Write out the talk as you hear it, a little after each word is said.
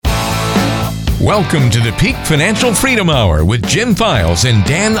Welcome to the Peak Financial Freedom Hour with Jim Files and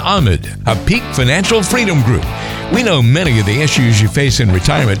Dan Ahmed of Peak Financial Freedom Group. We know many of the issues you face in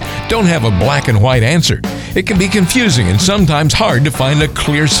retirement don't have a black and white answer. It can be confusing and sometimes hard to find a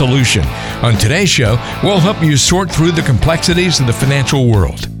clear solution. On today's show, we'll help you sort through the complexities of the financial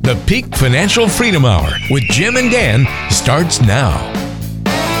world. The Peak Financial Freedom Hour with Jim and Dan starts now.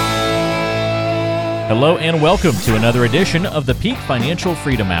 Hello and welcome to another edition of the Peak Financial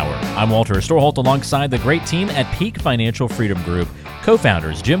Freedom Hour. I'm Walter Storholt alongside the great team at Peak Financial Freedom Group,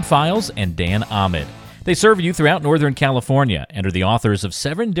 co-founders Jim Files and Dan Ahmed. They serve you throughout Northern California and are the authors of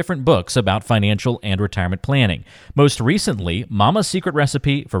 7 different books about financial and retirement planning. Most recently, Mama's Secret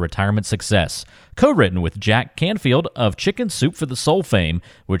Recipe for Retirement Success, co-written with Jack Canfield of Chicken Soup for the Soul fame,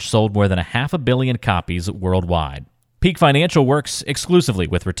 which sold more than 500 million copies worldwide. Peak Financial works exclusively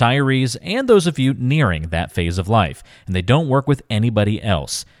with retirees and those of you nearing that phase of life, and they don't work with anybody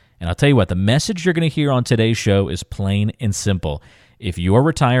else. And I'll tell you what, the message you're going to hear on today's show is plain and simple. If you are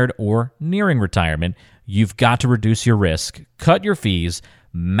retired or nearing retirement, you've got to reduce your risk, cut your fees,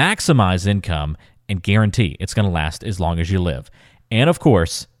 maximize income, and guarantee it's going to last as long as you live. And of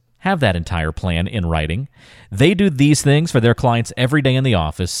course, have that entire plan in writing. They do these things for their clients every day in the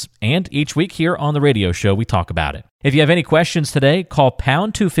office, and each week here on the radio show, we talk about it. If you have any questions today, call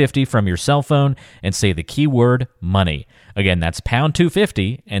pound 250 from your cell phone and say the keyword money. Again, that's pound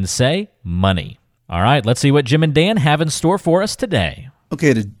 250 and say money. All right, let's see what Jim and Dan have in store for us today.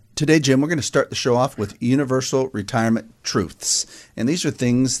 Okay, today, Jim, we're going to start the show off with universal retirement truths. And these are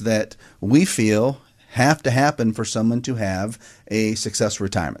things that we feel have to happen for someone to have a successful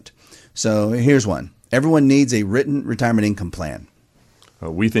retirement. So here's one. Everyone needs a written retirement income plan.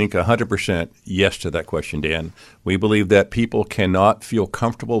 We think 100% yes to that question, Dan. We believe that people cannot feel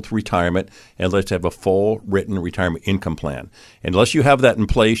comfortable with retirement unless they have a full written retirement income plan. Unless you have that in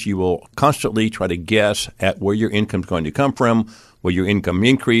place, you will constantly try to guess at where your income is going to come from. Will your income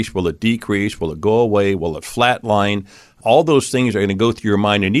increase? Will it decrease? Will it go away? Will it flatline? All those things are going to go through your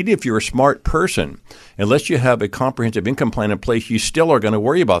mind. And even if you're a smart person, unless you have a comprehensive income plan in place, you still are going to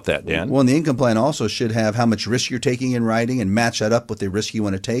worry about that, Dan. Well, and the income plan also should have how much risk you're taking in writing and match that up with the risk you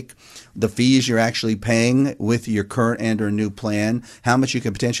want to take, the fees you're actually paying with your current and or new plan, how much you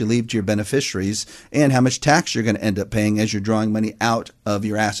can potentially leave to your beneficiaries, and how much tax you're going to end up paying as you're drawing money out of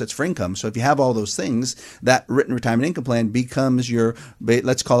your assets for income. So if you have all those things, that written retirement income plan becomes your,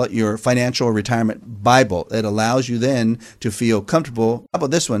 let's call it your financial retirement Bible. It allows you then to feel comfortable. How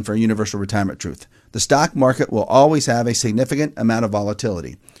about this one for a universal retirement truth? The stock market will always have a significant amount of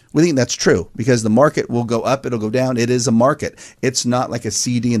volatility. We think that's true because the market will go up, it'll go down. It is a market. It's not like a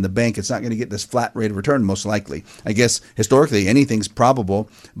CD in the bank. It's not going to get this flat rate of return most likely. I guess historically anything's probable,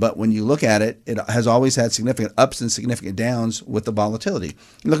 but when you look at it, it has always had significant ups and significant downs with the volatility.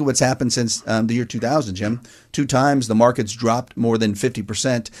 Look at what's happened since the year 2000, Jim. 2 times the market's dropped more than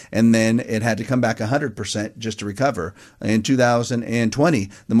 50%, and then it had to come back 100% just to recover. In 2020,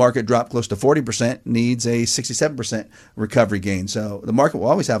 the market dropped close to 40%, needs a 67% recovery gain. So the market will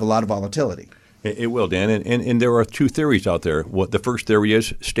always have a lot of volatility. It will, Dan. And there are 2 theories out there. What the first theory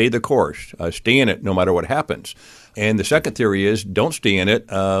is, stay the course. Stay in it no matter what happens. And the second theory is don't stay in it.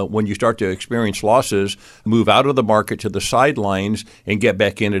 When you start to experience losses, move out of the market to the sidelines and get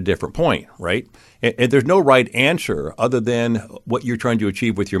back in at a different point, right? And there's no right answer other than what you're trying to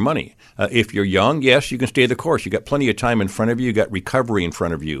achieve with your money. If you're young, yes, you can stay the course. You got plenty of time in front of you. You got recovery in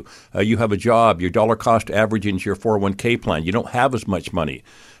front of you. You have a job. Your dollar cost average into your 401k plan. You don't have as much money.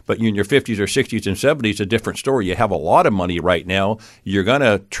 But in your 50s or 60s and 70s, a different story. You have a lot of money right now. You're going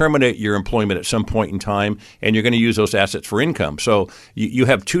to terminate your employment at some point in time, and you're going to use those assets for income. So you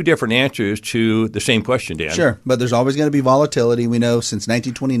have 2 different answers to the same question, Dan. Sure, but there's always going to be volatility. We know since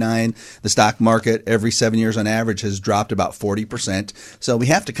 1929, the stock market every 7 years on average has dropped about 40%. So we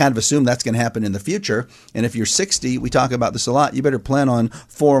have to kind of assume that's going to happen in the future. And if you're 60, we talk about this a lot, you better plan on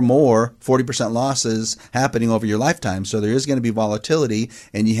 4 more 40% losses happening over your lifetime. So there is going to be volatility,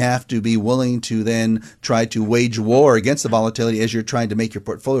 and you have to be willing to then try to wage war against the volatility as you're trying to make your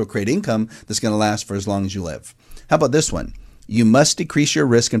portfolio create income that's going to last for as long as you live. How about this one? You must decrease your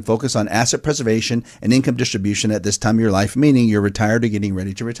risk and focus on asset preservation and income distribution at this time of your life, meaning you're retired or getting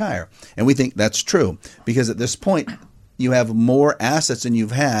ready to retire. And we think that's true because at this point, you have more assets than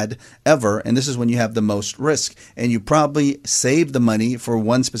you've had ever, and this is when you have the most risk. And you probably saved the money for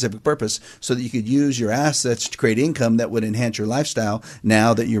one specific purpose so that you could use your assets to create income that would enhance your lifestyle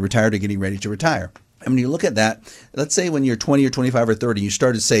now that you're retired or getting ready to retire. And when you look at that, let's say when you're 20 or 25 or 30, you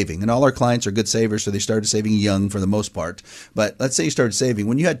started saving, and all our clients are good savers, so they started saving young for the most part. But let's say you started saving.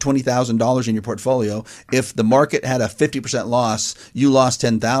 When you had $20,000 in your portfolio, if the market had a 50% loss, you lost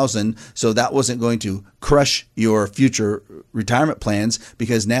 $10,000. So that wasn't going to crush your future retirement plans,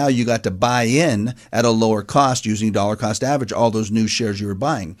 because now you got to buy in at a lower cost using dollar cost average all those new shares you were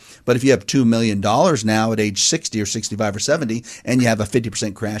buying. But if you have $2 million now at age 60 or 65 or 70 and you have a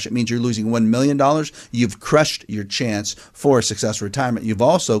 50% crash, it means you're losing $1 million. You've crushed your chance for a successful retirement. You've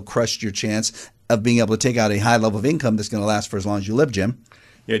also crushed your chance of being able to take out a high level of income that's going to last for as long as you live, Jim.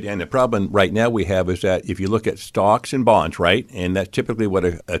 Yeah, and the problem right now we have is that if you look at stocks and bonds, right, and that's typically what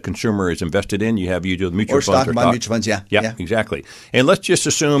a consumer is invested in. You have mutual funds or stock and bond mutual funds, yeah, exactly. And let's just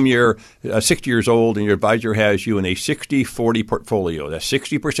assume you're 60 years old and your advisor has you in a 60-40 portfolio. That's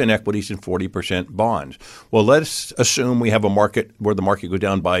 60% equities and 40% bonds. Well, let's assume we have a market where the market goes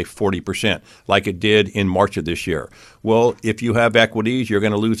down by 40%, like it did in March of this year. Well, if you have equities, you're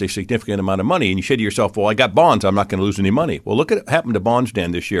going to lose a significant amount of money. And you say to yourself, well, I got bonds. I'm not going to lose any money. Well, look at what happened to bonds,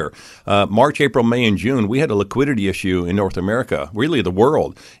 Dan, this year. March, April, May, and June, we had a liquidity issue in North America, really the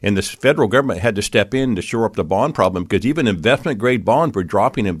world. And the federal government had to step in to shore up the bond problem, because even investment-grade bonds were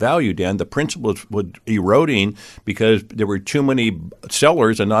dropping in value, Dan. The principal was eroding because there were too many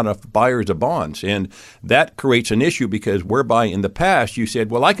sellers and not enough buyers of bonds. And that creates an issue, because whereby in the past you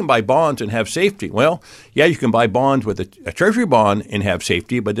said, well, I can buy bonds and have safety. Well, yeah, you can buy bonds with a treasury bond and have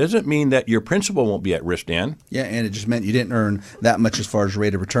safety, but doesn't mean that your principal won't be at risk, Dan. Yeah, and it just meant you didn't earn that much as far as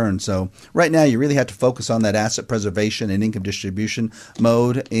rate of return. So right now you really have to focus on that asset preservation and income distribution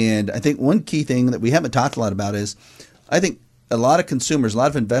mode. And I think one key thing that we haven't talked a lot about is, I think a lot of consumers, a lot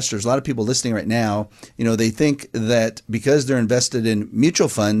of investors, a lot of people listening right now, they think that because they're invested in mutual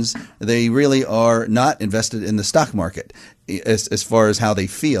funds, they really are not invested in the stock market as far as how they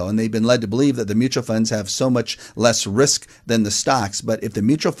feel. And they've been led to believe that the mutual funds have so much less risk than the stocks. But if the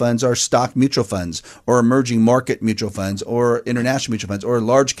mutual funds are stock mutual funds or emerging market mutual funds or international mutual funds or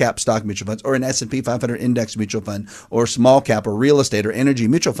large cap stock mutual funds or an S&P 500 index mutual fund or small cap or real estate or energy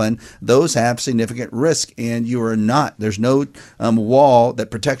mutual fund, those have significant risk, and you are not. There's no wall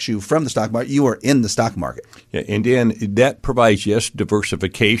that protects you from the stock market. You are in the stock market. Yeah, and Dan, that provides, yes,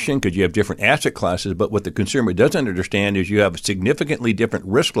 diversification, because you have different asset classes, but what the consumer doesn't understand is you have significantly different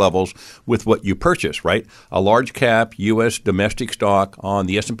risk levels with what you purchase, right? A large cap U.S. domestic stock on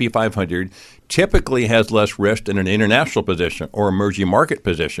the S&P 500 typically has less risk than an international position or emerging market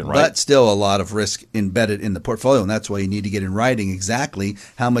position, right? But still a lot of risk embedded in the portfolio, and that's why you need to get in writing exactly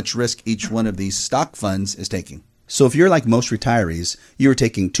how much risk each one of these stock funds is taking. So if you're like most retirees, you're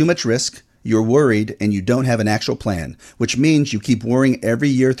taking too much risk, you're worried, and you don't have an actual plan, which means you keep worrying every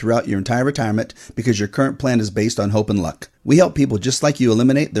year throughout your entire retirement because your current plan is based on hope and luck. We help people just like you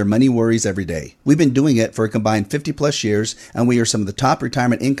eliminate their money worries every day. We've been doing it for a combined 50 plus years, and we are some of the top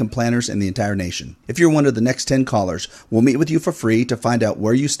retirement income planners in the entire nation. If you're one of the next 10 callers, we'll meet with you for free to find out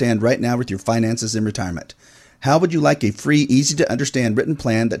where you stand right now with your finances in retirement. How would you like a free, easy-to-understand written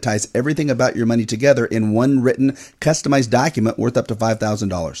plan that ties everything about your money together in one written, customized document worth up to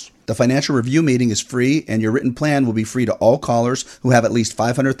 $5,000? The financial review meeting is free, and your written plan will be free to all callers who have at least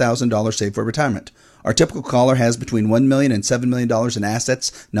 $500,000 saved for retirement. Our typical caller has between $1 million and $7 million in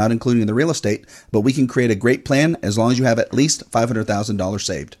assets, not including the real estate, but we can create a great plan as long as you have at least $500,000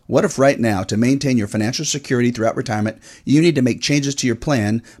 saved. What if right now, to maintain your financial security throughout retirement, you need to make changes to your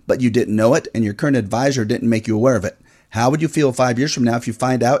plan, but you didn't know it and your current advisor didn't make you aware of it? How would you feel 5 years from now if you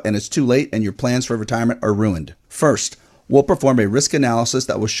find out and it's too late and your plans for retirement are ruined? First, we'll perform a risk analysis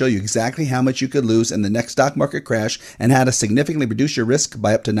that will show you exactly how much you could lose in the next stock market crash and how to significantly reduce your risk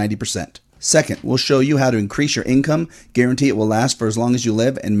by up to 90%. Second, we'll show you how to increase your income, guarantee it will last for as long as you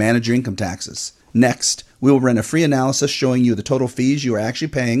live, and manage your income taxes. Next, we will run a free analysis showing you the total fees you are actually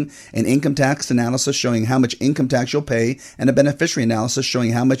paying, an income tax analysis showing how much income tax you'll pay, and a beneficiary analysis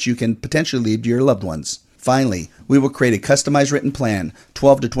showing how much you can potentially leave to your loved ones. Finally, we will create a customized written plan,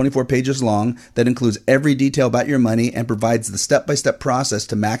 12 to 24 pages long, that includes every detail about your money and provides the step-by-step process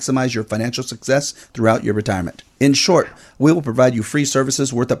to maximize your financial success throughout your retirement. In short, we will provide you free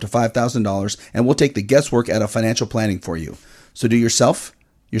services worth up to $5,000, and we'll take the guesswork out of financial planning for you. So do yourself,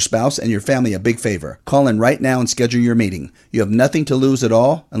 your spouse, and your family a big favor. Call in right now and schedule your meeting. You have nothing to lose at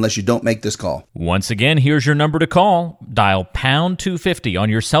all unless you don't make this call. Once again, here's your number to call. Dial pound 250 on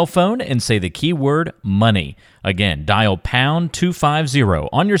your cell phone and say the keyword money. Again, dial pound 250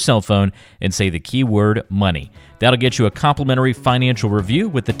 on your cell phone and say the keyword money. That'll get you a complimentary financial review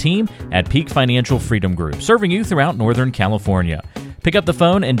with the team at Peak Financial Freedom Group, serving you throughout Northern California. Pick up the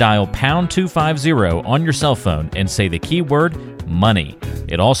phone and dial pound 250 on your cell phone and say the keyword money.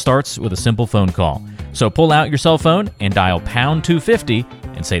 It all starts with a simple phone call. So pull out your cell phone and dial pound 250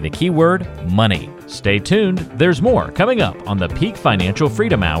 and say the keyword money. Stay tuned. There's more coming up on the Peak Financial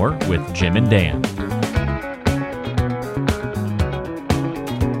Freedom Hour with Jim and Dan.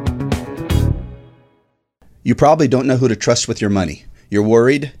 You probably don't know who to trust with your money. You're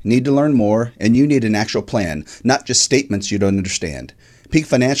worried, need to learn more, and you need an actual plan, not just statements you don't understand. Peak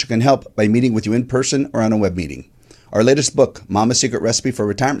Financial can help by meeting with you in person or on a web meeting. Our latest book, Mama's Secret Recipe for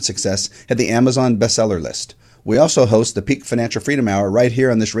Retirement Success, had the Amazon bestseller list. We also host the Peak Financial Freedom Hour right here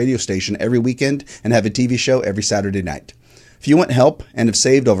on this radio station every weekend and have a TV show every Saturday night. If you want help and have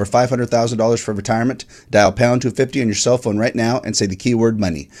saved over $500,000 for retirement, dial pound 250 on your cell phone right now and say the keyword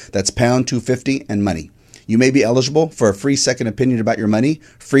money. That's pound 250 and money. You may be eligible for a free second opinion about your money,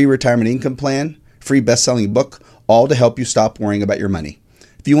 free retirement income plan, free best-selling book, all to help you stop worrying about your money.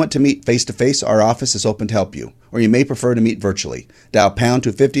 If you want to meet face-to-face, our office is open to help you, or you may prefer to meet virtually. Dial pound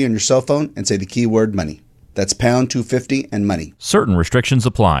 250 on your cell phone and say the keyword money. That's pound 250 and money. Certain restrictions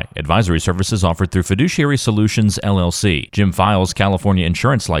apply. Advisory services offered through Fiduciary Solutions, LLC. Jim Files, California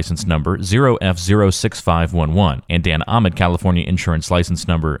Insurance License Number 0F06511. And Dan Ahmed, California Insurance License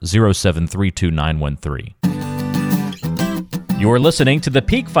Number 0732913. You're listening to the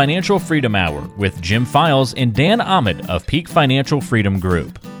Peak Financial Freedom Hour with Jim Files and Dan Ahmed of Peak Financial Freedom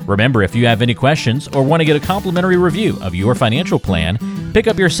Group. Remember, if you have any questions or want to get a complimentary review of your financial plan, pick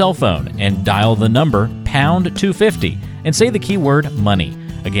up your cell phone and dial the number pound 250 and say the keyword money.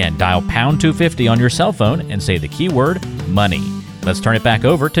 Again, dial pound 250 on your cell phone and say the keyword money. Let's turn it back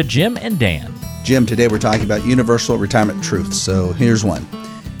over to Jim and Dan. Jim, today we're talking about universal retirement truths. So here's one.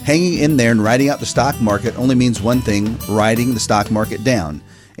 Hanging in there and riding out the stock market only means one thing, riding the stock market down.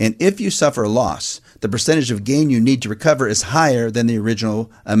 And if you suffer a loss, the percentage of gain you need to recover is higher than the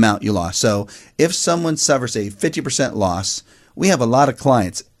original amount you lost. So if someone suffers a 50% loss, we have a lot of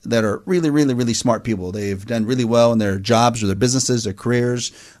clients that are really smart people. They've done really well in their jobs or their businesses, their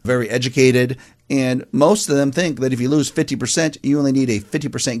careers, very educated. And most of them think that if you lose 50%, you only need a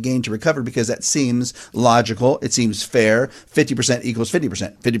 50% gain to recover because that seems logical. It seems fair. 50% equals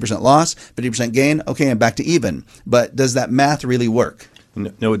 50%. 50% loss, 50% gain. Okay, I'm back to even. But does that math really work?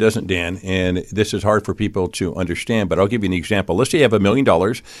 No, it doesn't, Dan. And this is hard for people to understand, but I'll give you an example. Let's say you have $1 million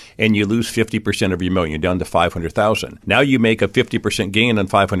and you lose 50% of your million, down to $500,000. Now you make a 50% gain on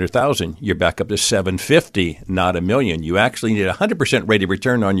 $500,000. You're back up to $750,000, not $1 million. You actually need a 100% rate of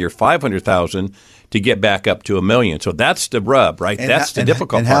return on your $500,000 to get back up to $1 million. So that's the rub, right? That's the difficult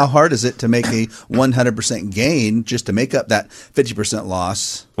part. And how hard is it to make a 100% gain just to make up that 50%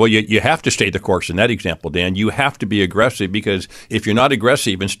 loss? Well, you have to stay the course in that example, Dan. You have to be aggressive because if you're not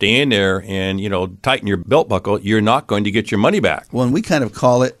aggressive and stay in there and, tighten your belt buckle, you're not going to get your money back. Well, and we kind of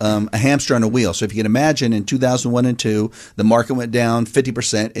call it a hamster on a wheel. So if you can imagine in 2001 and 2002, the market went down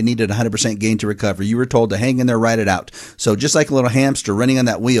 50%. It needed 100% gain to recover. You were told to hang in there, ride it out. So just like a little hamster running on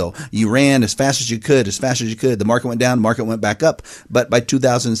that wheel, you ran as fast as you could. The market went down, market went back up. But by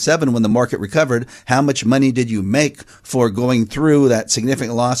 2007, when the market recovered, how much money did you make for going through that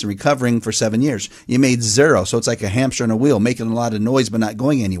significant loss and recovering for 7 years? You made zero. So it's like a hamster on a wheel, making a lot of noise but not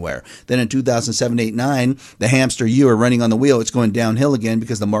going anywhere. Then in 2007, 8, 9, the hamster you are running on the wheel, it's going downhill again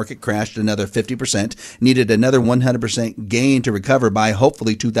because the market crashed another 50%, needed another 100% gain to recover by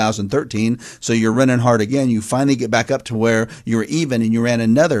hopefully 2013. So you're running hard again. You finally get back up to where you were even, and you ran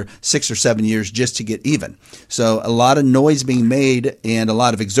another 6 or 7 years just to get even. So a lot of noise being made and a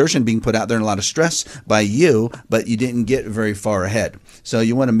lot of exertion being put out there and a lot of stress by you, but you didn't get very far ahead. So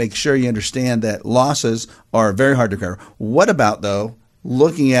you want to make sure you understand that losses are very hard to recover. What about, though,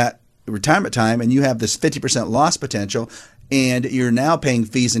 looking at retirement time and you have this 50% loss potential and you're now paying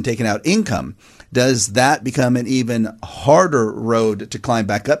fees and taking out income? Does that become an even harder road to climb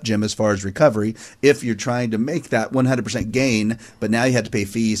back up, Jim, as far as recovery, if you're trying to make that 100% gain, but now you have to pay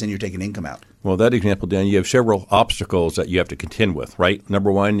fees and you're taking income out? Well, that example, Dan, you have several obstacles that you have to contend with, right?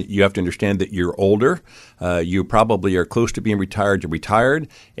 Number one, you have to understand that you're older. You probably are close to being retired. You're retired,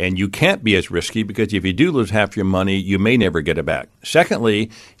 and you can't be as risky because if you do lose half your money, you may never get it back. Secondly,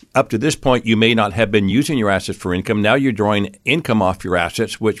 up to this point, you may not have been using your assets for income. Now you're drawing income off your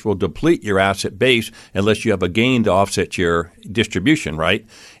assets, which will deplete your asset base unless you have a gain to offset your distribution, right?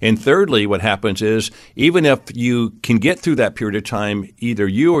 And thirdly, what happens is even if you can get through that period of time, either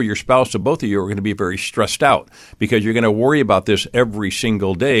you or your spouse or both of you are going to be very stressed out because you're going to worry about this every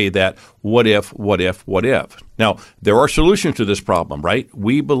single day, that what if. Now, there are solutions to this problem, right?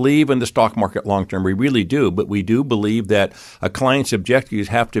 We believe in the stock market long term. We really do. But we do believe that a client's objectives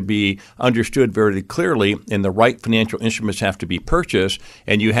have to be understood very clearly, and the right financial instruments have to be purchased,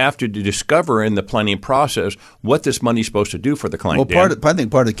 and you have to discover in the planning process what this money is supposed to do for the client. Well, I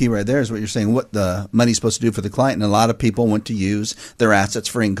think part of the key right there is what you're saying, what the money's supposed to do for the client. And a lot of people want to use their assets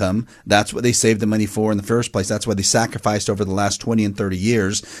for income. That's what they saved the money for in the first place. That's why they sacrificed over the last 20 and 30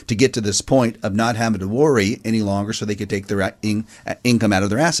 years to get to this point of not having to worry any longer so they could take their income out of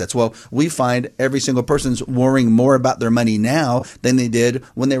their assets. Well, we find every single person's worrying more about their money now than they did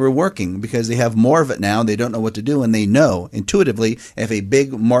when they were working, because they have more of it now. They don't know what to do, and they know intuitively if a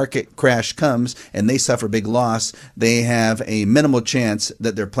big market crash comes and they suffer big loss, they have a minimal chance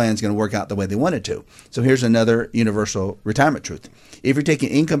that their plan is going to work out the way they want it to. So here's another universal retirement truth. If you're taking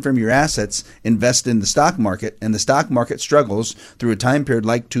income from your assets, invest in the stock market, and the stock market struggles through a time period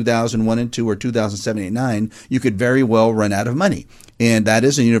like 2001 and 2 or 2007 and 9, you could very well run out of money. And that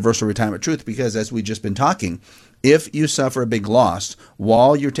is a universal retirement truth, because as we've just been talking, if you suffer a big loss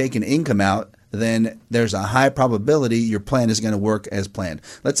while you're taking income out, then there's a high probability your plan is going to work as planned.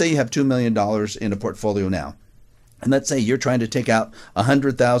 Let's say you have $2 million in a portfolio now. And let's say you're trying to take out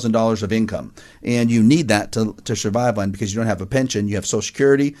 $100,000 of income, and you need that to survive on, because you don't have a pension. You have Social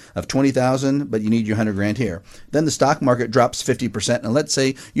Security of $20,000, but you need your $100,000 here. Then the stock market drops 50%. And let's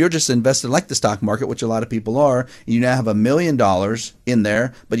say you're just invested like the stock market, which a lot of people are. You now have $1 million in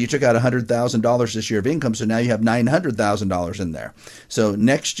there, but you took out $100,000 this year of income. So now you have $900,000 in there. So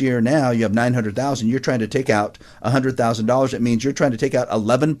next year now you have $900,000. You're trying to take out $100,000. It means you're trying to take out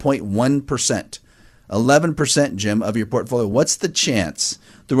 11.1%. 11%, Jim, of your portfolio. What's the chance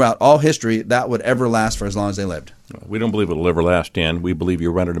throughout all history that would ever last for as long as they lived? We don't believe it'll ever last, Dan. We believe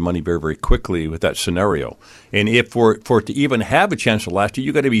you run out of money very, very quickly with that scenario. And if for it to even have a chance to last,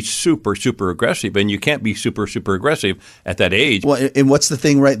 you got to be super, super aggressive, and you can't be super, super aggressive at that age. Well, and what's the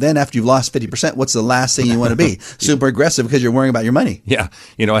thing right then after you've lost 50%? What's the last thing you want to be? Super aggressive, because you're worrying about your money. Yeah.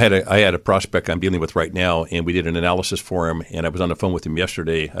 I had a prospect I'm dealing with right now, and we did an analysis for him, and I was on the phone with him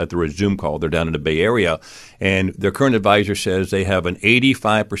yesterday through a Zoom call. They're down in the Bay Area, and their current advisor says they have an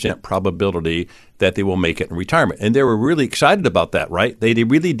 85% probability that they will make it in retirement. And they were really excited about that, right? They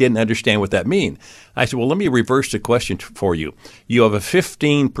really didn't understand what that means. I said, well, let me reverse the question for you. You have a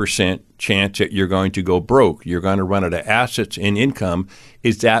 15% chance that you're going to go broke. You're going to run out of assets and income.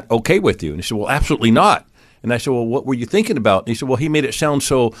 Is that okay with you? And he said, well, absolutely not. And I said, well, what were you thinking about? And he said, well, he made it sound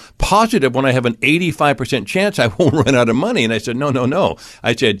so positive when I have an 85% chance I won't run out of money. And I said, no.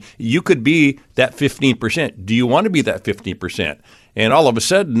 I said, you could be that 15%. Do you want to be that 15%? And all of a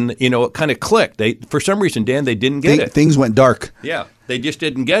sudden, it kind of clicked. For some reason, Dan, they didn't get it. Things went dark. Yeah, they just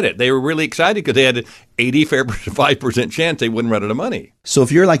didn't get it. They were really excited because they had an 85% chance they wouldn't run out of money. So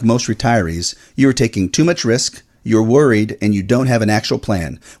if you're like most retirees, you're taking too much risk, you're worried, and you don't have an actual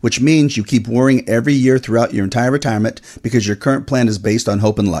plan, which means you keep worrying every year throughout your entire retirement because your current plan is based on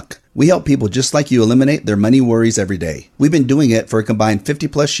hope and luck. We help people just like you eliminate their money worries every day. We've been doing it for a combined 50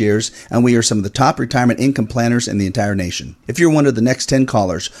 plus years, and we are some of the top retirement income planners in the entire nation. If you're one of the next 10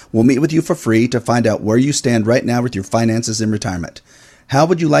 callers, we'll meet with you for free to find out where you stand right now with your finances in retirement. How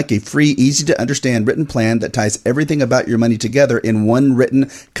would you like a free, easy-to-understand written plan that ties everything about your money together in one written,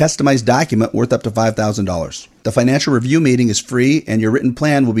 customized document worth up to $5,000? The financial review meeting is free, and your written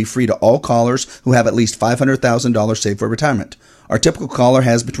plan will be free to all callers who have at least $500,000 saved for retirement. Our typical caller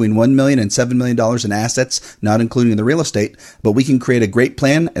has between $1 million and $7 million in assets, not including the real estate, but we can create a great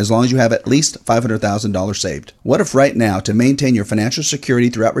plan as long as you have at least $500,000 saved. What if right now, to maintain your financial security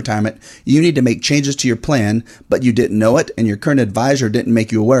throughout retirement, you need to make changes to your plan, but you didn't know it and your current advisor didn't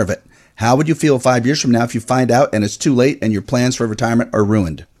make you aware of it? How would you feel 5 years from now if you find out and it's too late and your plans for retirement are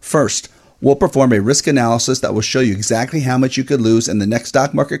ruined? First, we'll perform a risk analysis that will show you exactly how much you could lose in the next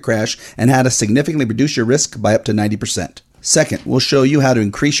stock market crash and how to significantly reduce your risk by up to 90%. Second, we'll show you how to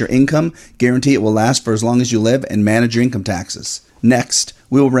increase your income, guarantee it will last for as long as you live, and manage your income taxes. Next,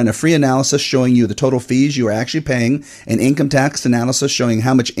 we will run a free analysis showing you the total fees you are actually paying, an income tax analysis showing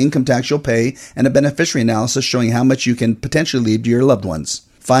how much income tax you'll pay, and a beneficiary analysis showing how much you can potentially leave to your loved ones.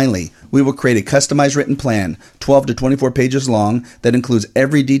 Finally, we will create a customized written plan, 12 to 24 pages long, that includes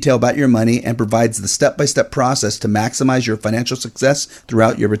every detail about your money and provides the step-by-step process to maximize your financial success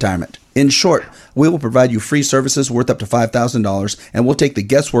throughout your retirement. In short, we will provide you free services worth up to $5,000, and we'll take the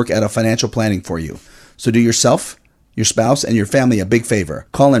guesswork out of financial planning for you. So do yourself your spouse and your family a big favor.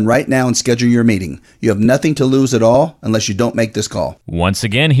 Call in right now and schedule your meeting. You have nothing to lose at all unless you don't make this call. Once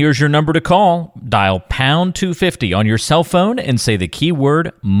again, here's your number to call. Dial pound 250 on your cell phone and say the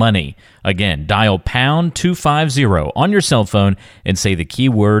keyword money. Again, dial pound 250 on your cell phone and say the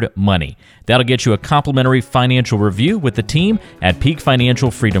keyword money. That'll get you a complimentary financial review with the team at Peak Financial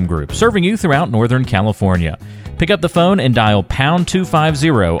Freedom Group, serving you throughout Northern California. Pick up the phone and dial pound 250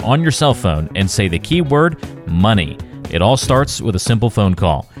 on your cell phone and say the keyword money. It all starts with a simple phone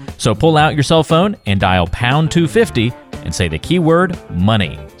call. So pull out your cell phone and dial pound 250 and say the keyword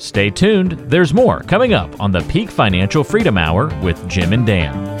money. Stay tuned. There's more coming up on the Peak Financial Freedom Hour with Jim and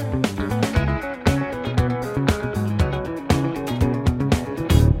Dan.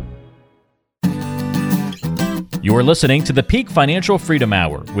 You're listening to the Peak Financial Freedom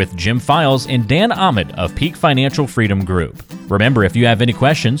Hour with Jim Files and Dan Ahmed of Peak Financial Freedom Group. Remember, if you have any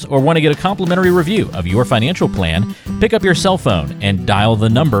questions or want to get a complimentary review of your financial plan, pick up your cell phone and dial the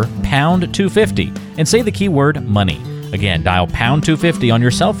number pound 250 and say the keyword money. Again, dial pound 250 on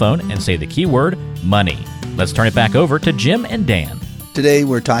your cell phone and say the keyword money. Let's turn it back over to Jim and Dan. Today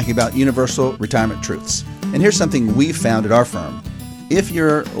we're talking about universal retirement truths. And here's something we found at our firm. If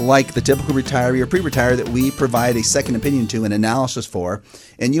you're like the typical retiree or pre-retiree that we provide a second opinion to and analysis for,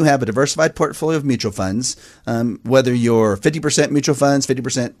 and you have a diversified portfolio of mutual funds, whether you're 50% mutual funds,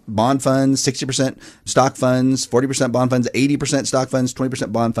 50% bond funds, 60% stock funds, 40% bond funds, 80% stock funds,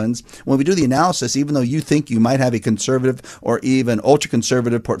 20% bond funds, when we do the analysis, even though you think you might have a conservative or even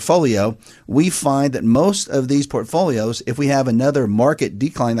ultra-conservative portfolio, we find that most of these portfolios, if we have another market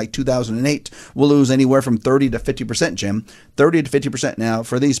decline like 2008, we'll lose anywhere from 30 to 50%, Jim. 30 to 50%. Now,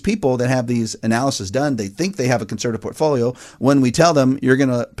 for these people that have these analysis done, they think they have a conservative portfolio. When we tell them you're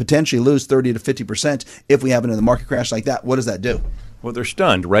going to potentially lose 30 to 50% if we have another market crash like that, what does that do? Well, they're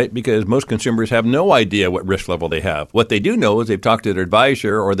stunned, right? Because most consumers have no idea what risk level they have. What they do know is they've talked to their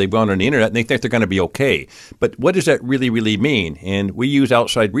advisor or they've gone on the internet and they think they're going to be okay. But what does that really mean? And we use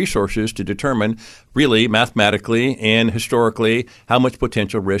outside resources to determine really mathematically and historically how much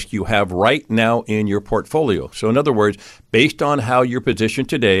potential risk you have right now in your portfolio. So in other words, based on how you're positioned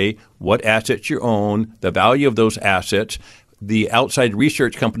today, what assets you own, the value of those assets, the outside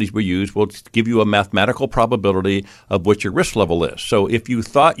research companies we use will give you a mathematical probability of what your risk level is. So if you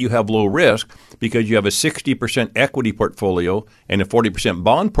thought you have low risk because you have a 60% equity portfolio and a 40%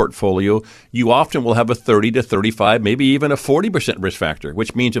 bond portfolio, you often will have a 30 to 35, maybe even a 40% risk factor,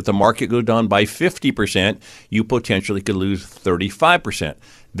 which means if the market goes down by 50%, you potentially could lose 35%.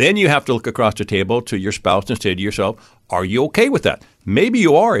 Then you have to look across the table to your spouse and say to yourself, are you okay with that? Maybe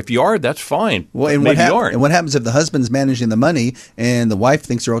you are. If you are, that's fine. Well, and maybe you aren't. And what happens if the husband's managing the money and the wife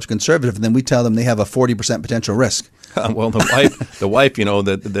thinks they're ultra conservative, and then we tell them they have a 40% potential risk? Well, the wife, you know,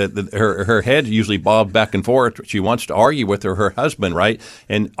 her head usually bobs back and forth. She wants to argue with her husband, right?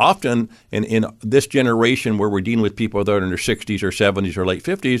 And often in this generation where we're dealing with people that are in their 60s or 70s or late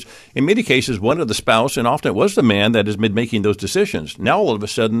 50s, in many cases, one of the spouse, and often it was the man that has been making those decisions. Now, all of a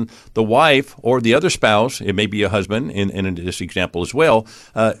sudden, the wife or the other spouse, it may be a husband in this example as well,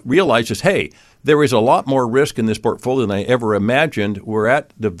 realizes, hey, there is a lot more risk in this portfolio than I ever imagined. We're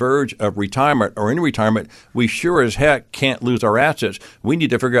at the verge of retirement or in retirement. We sure as heck can't lose our assets. We need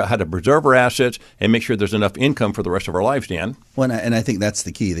to figure out how to preserve our assets and make sure there's enough income for the rest of our lives, Dan. Well, and I think that's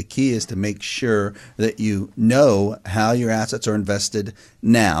the key. The key is to make sure that you know how your assets are invested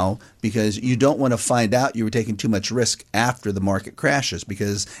now, because you don't want to find out you were taking too much risk after the market crashes,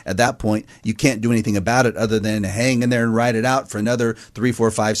 because at that point you can't do anything about it other than hang in there and ride it out for another 3, 4,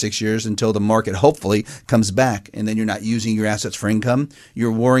 5, 6 years until the market hopefully comes back, and then you're not using your assets for income.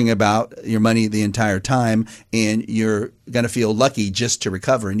 You're worrying about your money the entire time, and you're going to feel lucky just to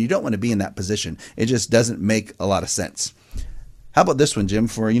recover, and you don't want to be in that position. It just doesn't make a lot of sense. How about this one, Jim,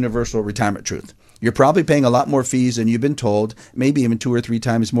 for a universal retirement truth? You're probably paying a lot more fees than you've been told, maybe even 2 or 3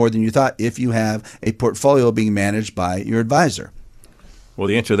 times more than you thought if you have a portfolio being managed by your advisor. Well,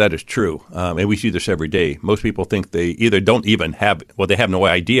 the answer to that is true, and we see this every day. Most people think they either don't even have, well, they have no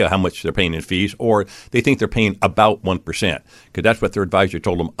idea how much they're paying in fees, or they think they're paying about 1%, because that's what their advisor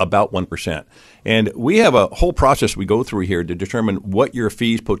told them, about 1%. And we have a whole process we go through here to determine what your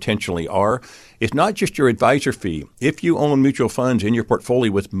fees potentially are. It's not just your advisor fee. If you own mutual funds in your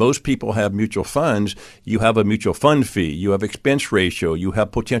portfolio, which most people have mutual funds, you have a mutual fund fee, you have expense ratio, you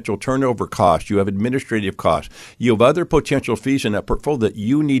have potential turnover costs, you have administrative costs, you have other potential fees in that portfolio that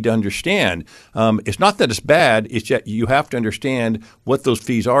you need to understand. It's not that it's bad, it's that you have to understand what those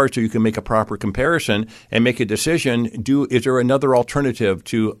fees are so you can make a proper comparison and make a decision. Is there another alternative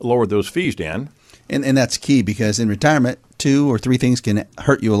to lower those fees, Dan? And that's key, because in retirement, 2 or 3 things can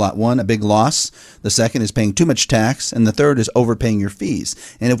hurt you a lot. One, a big loss. The second is paying too much tax. And the third is overpaying your fees.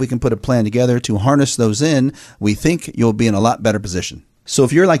 And if we can put a plan together to harness those in, we think you'll be in a lot better position. So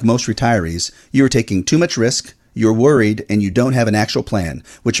if you're like most retirees, you're taking too much risk, you're worried, and you don't have an actual plan,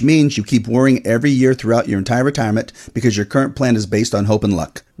 which means you keep worrying every year throughout your entire retirement because your current plan is based on hope and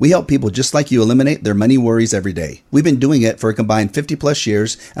luck. We help people just like you eliminate their money worries every day. We've been doing it for a combined 50 plus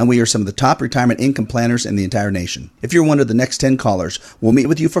years, and we are some of the top retirement income planners in the entire nation. If you're one of the next 10 callers, we'll meet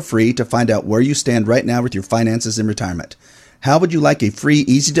with you for free to find out where you stand right now with your finances in retirement. How would you like a free,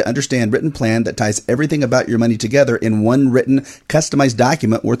 easy-to-understand written plan that ties everything about your money together in one written, customized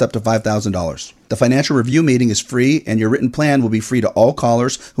document worth up to $5,000? The financial review meeting is free, and your written plan will be free to all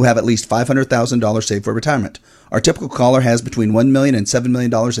callers who have at least $500,000 saved for retirement. Our typical caller has between $1 million and $7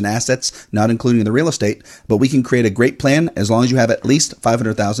 million in assets, not including the real estate, but we can create a great plan as long as you have at least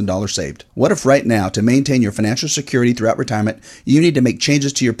 $500,000 saved. What if right now, to maintain your financial security throughout retirement, you need to make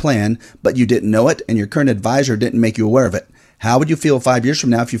changes to your plan, but you didn't know it and your current advisor didn't make you aware of it? How would you feel 5 years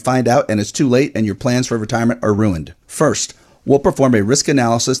from now if you find out and it's too late and your plans for retirement are ruined? First, we'll perform a risk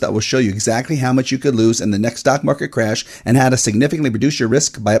analysis that will show you exactly how much you could lose in the next stock market crash and how to significantly reduce your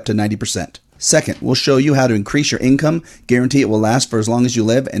risk by up to 90%. Second, we'll show you how to increase your income, guarantee it will last for as long as you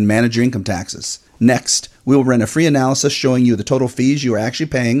live, and manage your income taxes. Next, we will run a free analysis showing you the total fees you are actually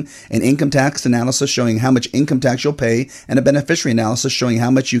paying, an income tax analysis showing how much income tax you'll pay, and a beneficiary analysis showing how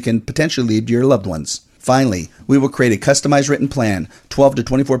much you can potentially leave to your loved ones. Finally, we will create a customized written plan, 12 to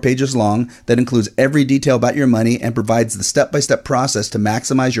 24 pages long, that includes every detail about your money and provides the step-by-step process to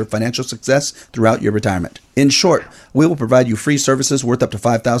maximize your financial success throughout your retirement. In short, we will provide you free services worth up to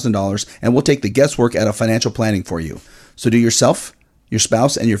 $5,000, and we'll take the guesswork out of financial planning for you. So do yourself, your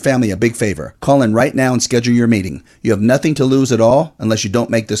spouse, and your family a big favor. Call in right now and schedule your meeting. You have nothing to lose at all unless you don't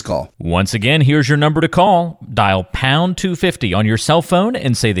make this call. Once again, here's your number to call. Dial pound 250 on your cell phone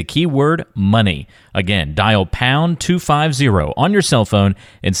and say the keyword money. Again, dial pound 250 on your cell phone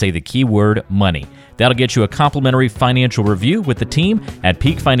and say the keyword money. That'll get you a complimentary financial review with the team at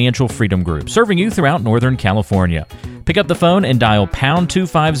Peak Financial Freedom Group, serving you throughout Northern California. Pick up the phone and dial pound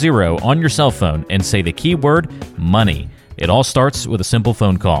 250 on your cell phone and say the keyword money. It all starts with a simple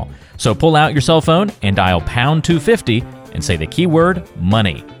phone call. So pull out your cell phone and dial pound 250 and say the keyword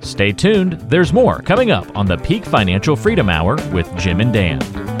money. Stay tuned. There's more coming up on the Peak Financial Freedom Hour with Jim and Dan.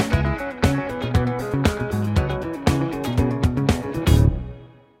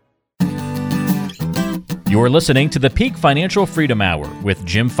 You're listening to the Peak Financial Freedom Hour with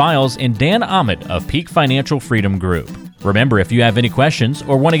Jim Files and Dan Ahmed of Peak Financial Freedom Group. Remember, if you have any questions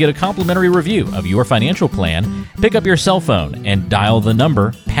or want to get a complimentary review of your financial plan, pick up your cell phone and dial the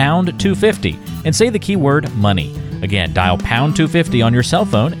number pound 250 and say the keyword money. Again, dial pound 250 on your cell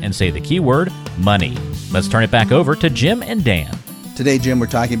phone and say the keyword money. Let's turn it back over to Jim and Dan. Today, Jim, we're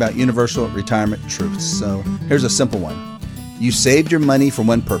talking about universal retirement truths. So here's a simple one. You saved your money for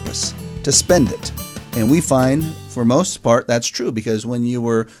one purpose, to spend it. And we find, for most part, that's true, because when you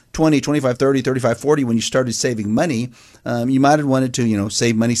were 20, 25, 30, 35, 40, when you started saving money, you might have wanted to,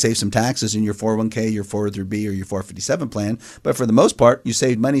 save money, save some taxes in your 401k, your 403b, or your 457 plan. But for the most part, you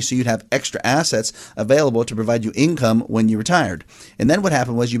saved money so you'd have extra assets available to provide you income when you retired. And then what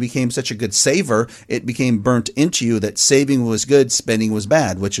happened was you became such a good saver, it became burnt into you that saving was good, spending was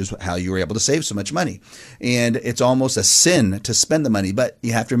bad, which is how you were able to save so much money. And it's almost a sin to spend the money, but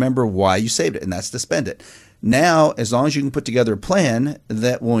you have to remember why you saved it, and that's to spend it. Now, as long as you can put together a plan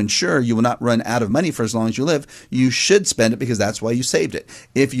that will ensure you will not run out of money for as long as you live, you should spend it because that's why you saved it.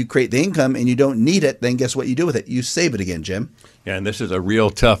 If you create the income and you don't need it, then guess what you do with it? You save it again, Jim. Yeah, and this is a real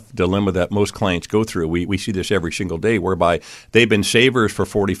tough dilemma that most clients go through. We see this every single day, whereby they've been savers for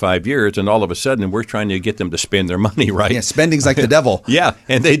 45 years, and all of a sudden we're trying to get them to spend their money, right? Yeah, spending's like the devil. Yeah,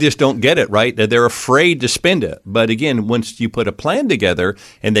 and they just don't get it, right? They're afraid to spend it. But again, once you put a plan together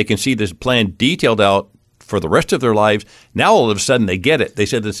and they can see this plan detailed out for the rest of their lives, now all of a sudden they get it. They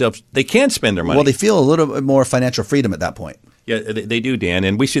said to themselves, they can spend their money. Well, they feel a little bit more financial freedom at that point. Yeah, they do, Dan.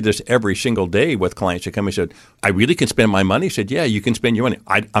 And we see this every single day with clients that come and said, I really can spend my money. I said, yeah, you can spend your money.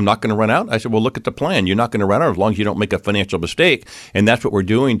 I'm not going to run out. I said, well, look at the plan. You're not going to run out as long as you don't make a financial mistake. And that's what we're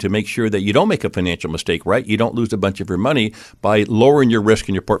doing to make sure that you don't make a financial mistake, right? You don't lose a bunch of your money by lowering your risk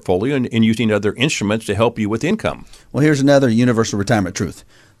in your portfolio and using other instruments to help you with income. Well, here's another universal retirement truth.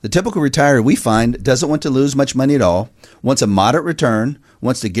 The typical retiree we find doesn't want to lose much money at all, wants a moderate return,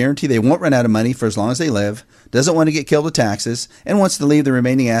 wants to guarantee they won't run out of money for as long as they live, doesn't want to get killed with taxes, and wants to leave the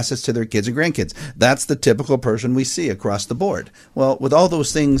remaining assets to their kids and grandkids. That's the typical person we see across the board. Well, with all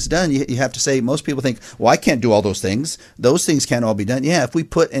those things done, you have to say, most people think, well, I can't do all those things. Those things can't all be done. Yeah, if we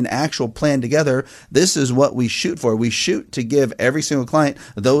put an actual plan together, this is what we shoot for. We shoot to give every single client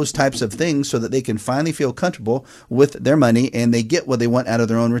those types of things so that they can finally feel comfortable with their money and they get what they want out of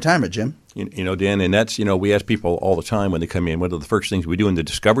their own retirement, Jim. You know, Dan, and that's, we ask people all the time when they come in, one of the first things we do in the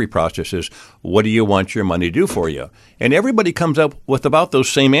discovery process is, what do you want your money to do for you? And everybody comes up with about those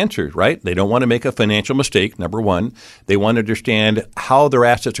same answers, right? They don't want to make a financial mistake, number one. They want to understand how their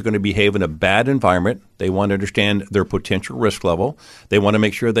assets are going to behave in a bad environment. They want to understand their potential risk level. They want to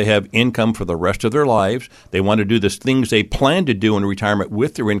make sure they have income for the rest of their lives. They want to do the things they plan to do in retirement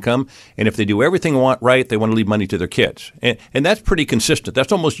with their income. And if they do everything right, they want to leave money to their kids. And that's pretty consistent.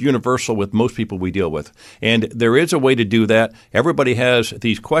 That's almost universal with most people we deal with. And there is a way to do that. Everybody has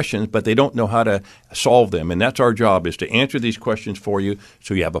these questions, but they don't know how to solve them. And that's our job, is to answer these questions for you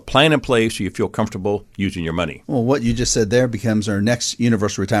so you have a plan in place so you feel comfortable using your money. Well, what you just said there becomes our next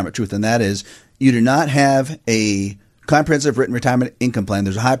universal retirement truth, and that is you do not have a comprehensive written retirement income plan.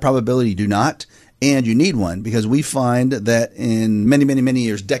 There's a high probability you do not, and you need one, because we find that in many, many, many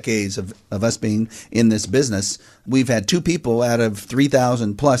years, decades of us being in this business, we've had 2 people out of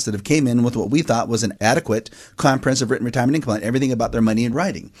 3,000 plus that have came in with what we thought was an adequate comprehensive written retirement income plan, everything about their money in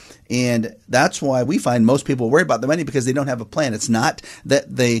writing. And that's why we find most people worry about their money, because they don't have a plan. It's not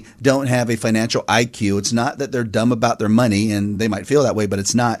that they don't have a financial IQ. It's not that they're dumb about their money, and they might feel that way, but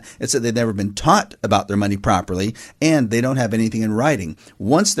it's not. It's that they've never been taught about their money properly, and they don't have anything in writing.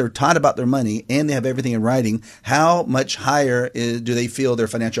 Once they're taught about their money and they have everything in writing, how much higher do they feel their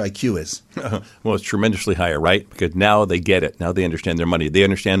financial IQ is? Well, it's tremendously higher, right? Because now they get it. Now they understand their money. They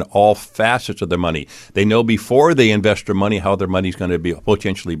understand all facets of their money. They know before they invest their money how their money is going to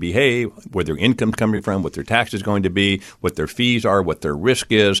potentially behave, where their income's coming from, what their tax is going to be, what their fees are, what their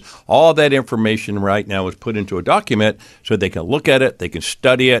risk is. All that information right now is put into a document so they can look at it, they can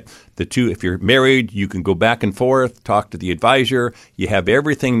study it. If you're married, you can go back and forth, talk to the advisor. You have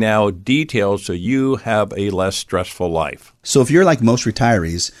everything now detailed so you have a less stressful life. So if you're like most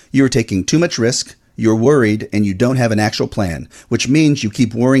retirees, you are taking too much risk, you're worried, and you don't have an actual plan, which means you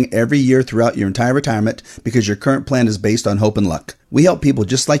keep worrying every year throughout your entire retirement because your current plan is based on hope and luck. We help people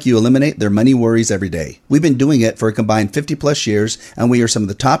just like you eliminate their money worries every day. We've been doing it for a combined 50 plus years, and we are some of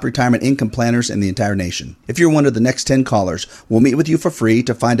the top retirement income planners in the entire nation. If you're one of the next 10 callers, we'll meet with you for free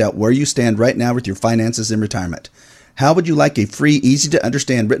to find out where you stand right now with your finances in retirement. How would you like a free,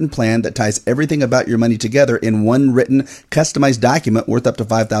 easy-to-understand written plan that ties everything about your money together in one written, customized document worth up to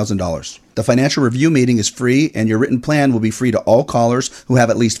 $5,000? The financial review meeting is free, and your written plan will be free to all callers who have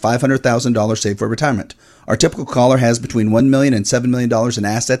at least $500,000 saved for retirement. Our typical caller has between $1 million and $7 million in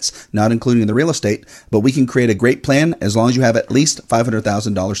assets, not including the real estate, but we can create a great plan as long as you have at least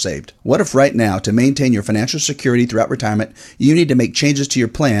 $500,000 saved. What if right now, to maintain your financial security throughout retirement, you need to make changes to your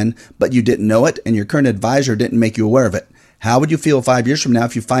plan, but you didn't know it and your current advisor didn't make you aware of it? How would you feel 5 years from now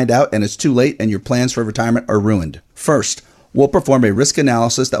if you find out and it's too late and your plans for retirement are ruined? First, we'll perform a risk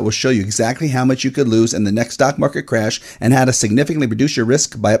analysis that will show you exactly how much you could lose in the next stock market crash and how to significantly reduce your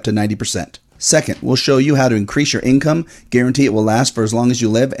risk by up to 90%. Second, we'll show you how to increase your income, guarantee it will last for as long as you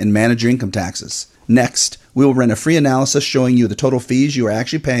live, and manage your income taxes. Next, we will run a free analysis showing you the total fees you are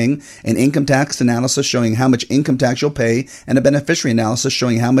actually paying, an income tax analysis showing how much income tax you'll pay, and a beneficiary analysis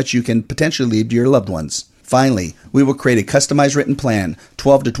showing how much you can potentially leave to your loved ones. Finally, we will create a customized written plan,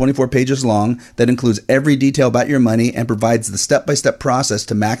 12 to 24 pages long, that includes every detail about your money and provides the step-by-step process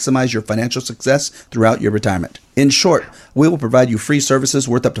to maximize your financial success throughout your retirement. In short, we will provide you free services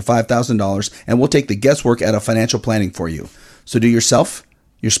worth up to $5,000, and we'll take the guesswork out of financial planning for you. So do yourself,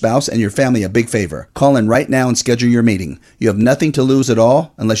 your spouse, and your family a big favor. Call in right now and schedule your meeting. You have nothing to lose at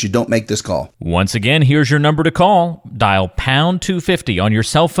all unless you don't make this call. Once again, here's your number to call. Dial pound 250 on your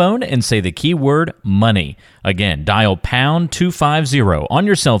cell phone and say the keyword money. Again, dial pound 250 on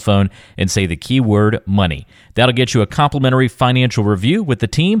your cell phone and say the keyword money. That'll get you a complimentary financial review with the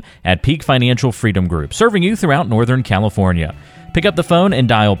team at Peak Financial Freedom Group, serving you throughout Northern California. Pick up the phone and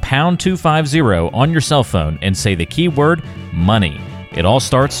dial pound 250 on your cell phone and say the keyword money. It all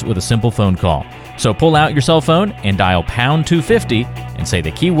starts with a simple phone call. So pull out your cell phone and dial pound 250 and say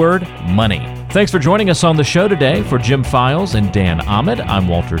the keyword money. Thanks for joining us on the show today. For Jim Files and Dan Ahmed, I'm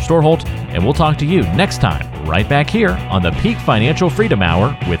Walter Storholt, and we'll talk to you next time right back here on the Peak Financial Freedom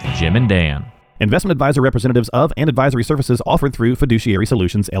Hour with Jim and Dan. Investment advisor representatives of and advisory services offered through Fiduciary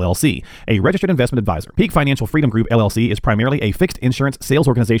Solutions, LLC, a registered investment advisor. Peak Financial Freedom Group, LLC is primarily a fixed insurance sales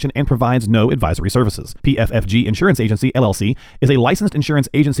organization and provides no advisory services. PFFG Insurance Agency, LLC is a licensed insurance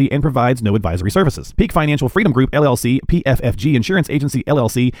agency and provides no advisory services. Peak Financial Freedom Group, LLC, PFFG Insurance Agency,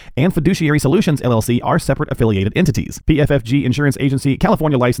 LLC, and Fiduciary Solutions, LLC are separate affiliated entities. PFFG Insurance Agency,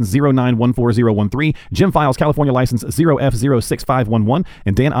 California License 0914013, Jim Files, California License 0F06511,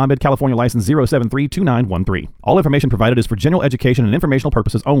 and Dan Ahmed, California License 0732913. All information provided is for general education and informational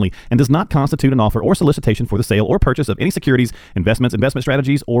purposes only and does not constitute an offer or solicitation for the sale or purchase of any securities, investments, investment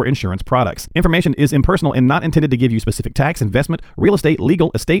strategies, or insurance products. Information is impersonal and not intended to give you specific tax, investment, real estate,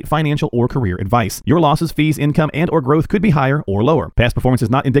 legal, estate, financial, or career advice. Your losses, fees, income, and or growth could be higher or lower. Past performance is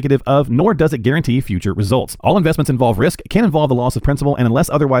not indicative of, nor does it guarantee future results. All investments involve risk, can involve the loss of principal, and unless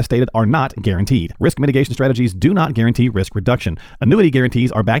otherwise stated, are not guaranteed. Risk mitigation strategies do not guarantee risk reduction. Annuity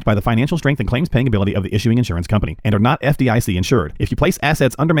guarantees are backed by the financial strength and claims paying ability of the issuing insurance company and are not FDIC insured. If you place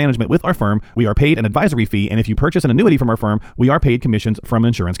assets under management with our firm, we are paid an advisory fee, and if you purchase an annuity from our firm, we are paid commissions from an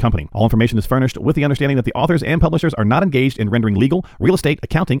insurance company. All information is furnished with the understanding that the authors and publishers are not engaged in rendering legal, real estate,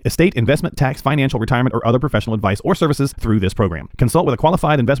 accounting, estate, investment, tax, financial, retirement, or other professional advice or services through this program. Consult with a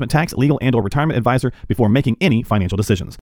qualified investment, tax, legal, and or retirement advisor before making any financial decisions.